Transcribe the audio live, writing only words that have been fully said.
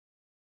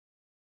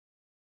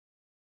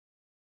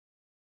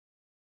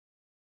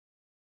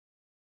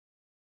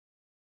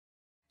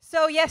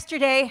So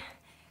yesterday,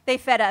 they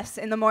fed us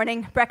in the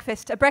morning a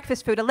breakfast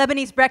food, a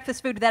Lebanese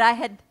breakfast food that I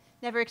had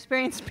never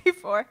experienced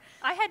before.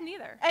 I hadn't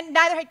either. And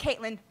neither had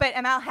Caitlin, but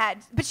Amal had.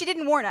 But she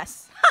didn't warn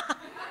us.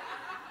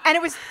 And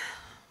it was...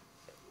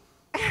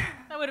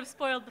 That would have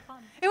spoiled the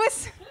fun. It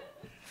was...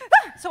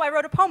 So I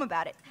wrote a poem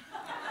about it.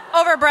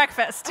 Over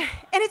breakfast.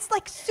 And it's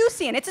like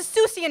Seussian. It's a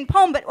Seussian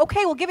poem, but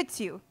okay, we'll give it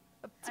to you.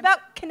 It's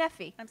about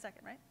Knefi. I'm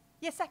second, right?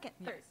 Yeah, second,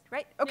 Yes. third,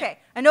 right? Okay.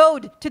 Yeah. An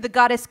ode to the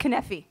goddess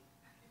Knefi.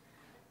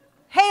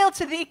 Hail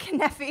to thee,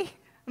 Knefi,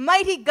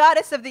 mighty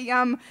goddess of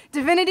the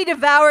divinity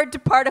devoured to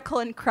particle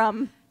and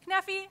crumb.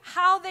 Knefi,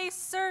 how they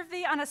serve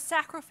thee on a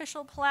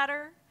sacrificial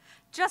platter.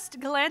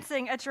 Just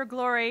glancing at your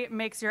glory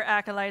makes your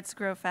acolytes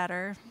grow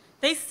fatter.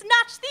 They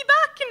snatch thee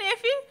back,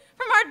 Knefi,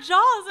 from our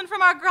jaws and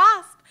from our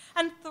grasp,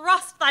 and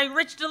thrust thy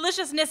rich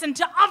deliciousness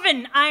into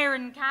oven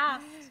iron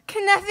cast.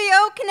 Knefi,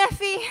 oh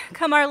Knefi,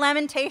 come our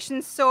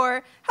lamentations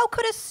sore. How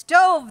could a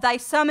stove thy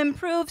sum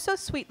improve, so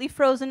sweetly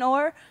frozen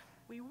o'er?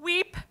 We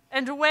weep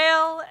and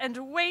wail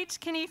and wait,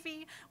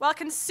 Knefi, while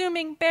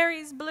consuming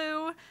berries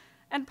blue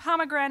and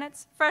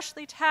pomegranates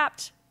freshly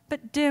tapped,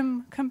 but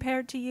dim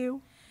compared to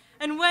you.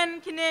 And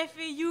when,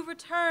 Knefi, you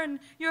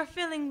return, your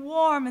filling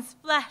warm as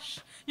flesh,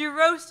 your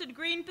roasted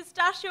green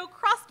pistachio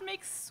crust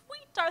makes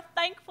sweet our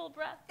thankful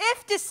breath.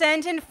 If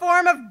descent in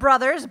form of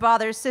brothers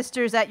bothers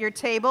sisters at your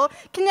table,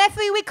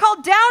 Knefi, we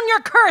call down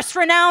your curse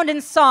renowned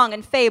in song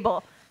and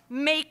fable.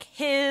 Make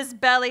his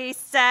belly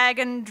sag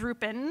and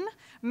droopin',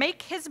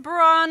 make his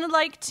brawn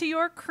like to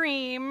your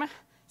cream,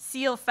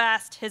 seal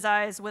fast his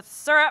eyes with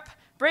syrup,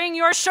 bring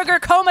your sugar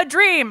coma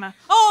dream.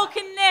 Oh,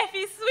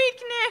 Knefi,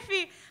 sweet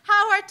Knefi,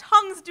 how our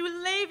tongues do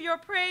lave your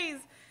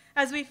praise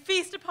as we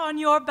feast upon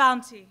your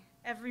bounty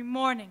every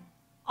morning,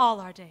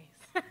 all our days.